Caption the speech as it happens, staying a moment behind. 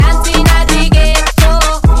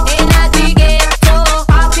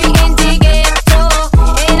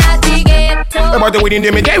about the winning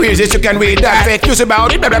them in there is this you can read that. Fake news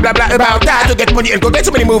about it, blah blah blah blah about that. To get money and go get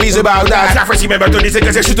so many movies about that. Not first remember to listen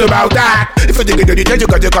to shit about that. If you think the details, you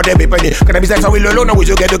got to cut them a penny. Cannabis that's how we learn, now we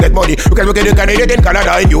get to get money. Because we get the Canada, in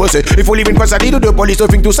Canada, and USA. If we live in Pasadena, the police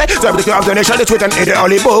nothing to say. So I'm the king of the nation, it's written in the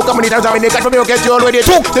only book. How many times have we naked from you get you already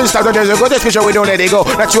took? 10,000 years ago, this picture we don't let it go.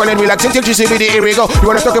 Natural and relaxing till GCBD, here we go.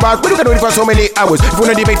 You wanna talk about, we can do it for so many hours. If we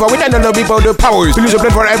wanna debate for it, then don't be about the powers. We use a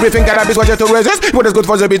plan for everything, cannabis, what you to resist. What is good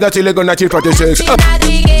for the business, illegal, natural practices.